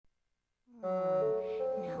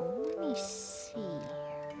Now, let me see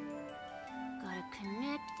here. Gotta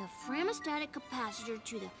connect the Framastatic capacitor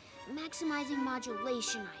to the maximizing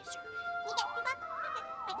modulationizer.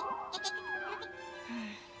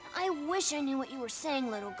 I wish I knew what you were saying,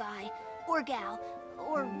 little guy. Or gal.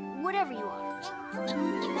 Or whatever you are.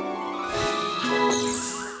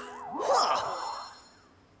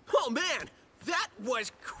 Oh, man! That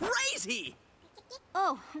was crazy!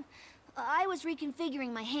 Oh, I was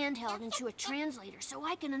reconfiguring my handheld into a translator so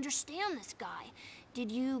I can understand this guy.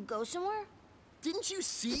 Did you go somewhere? Didn't you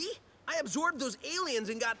see? I absorbed those aliens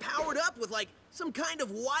and got powered up with, like, some kind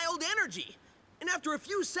of wild energy. And after a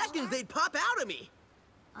few seconds, they'd pop out of me.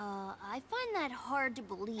 I find that hard to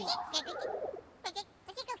believe.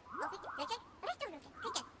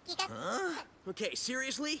 Huh? Okay,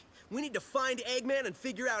 seriously? We need to find Eggman and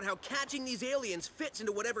figure out how catching these aliens fits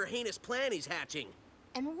into whatever heinous plan he's hatching.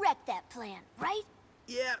 And wreck that plan, right?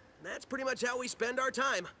 Yeah, that's pretty much how we spend our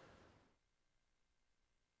time.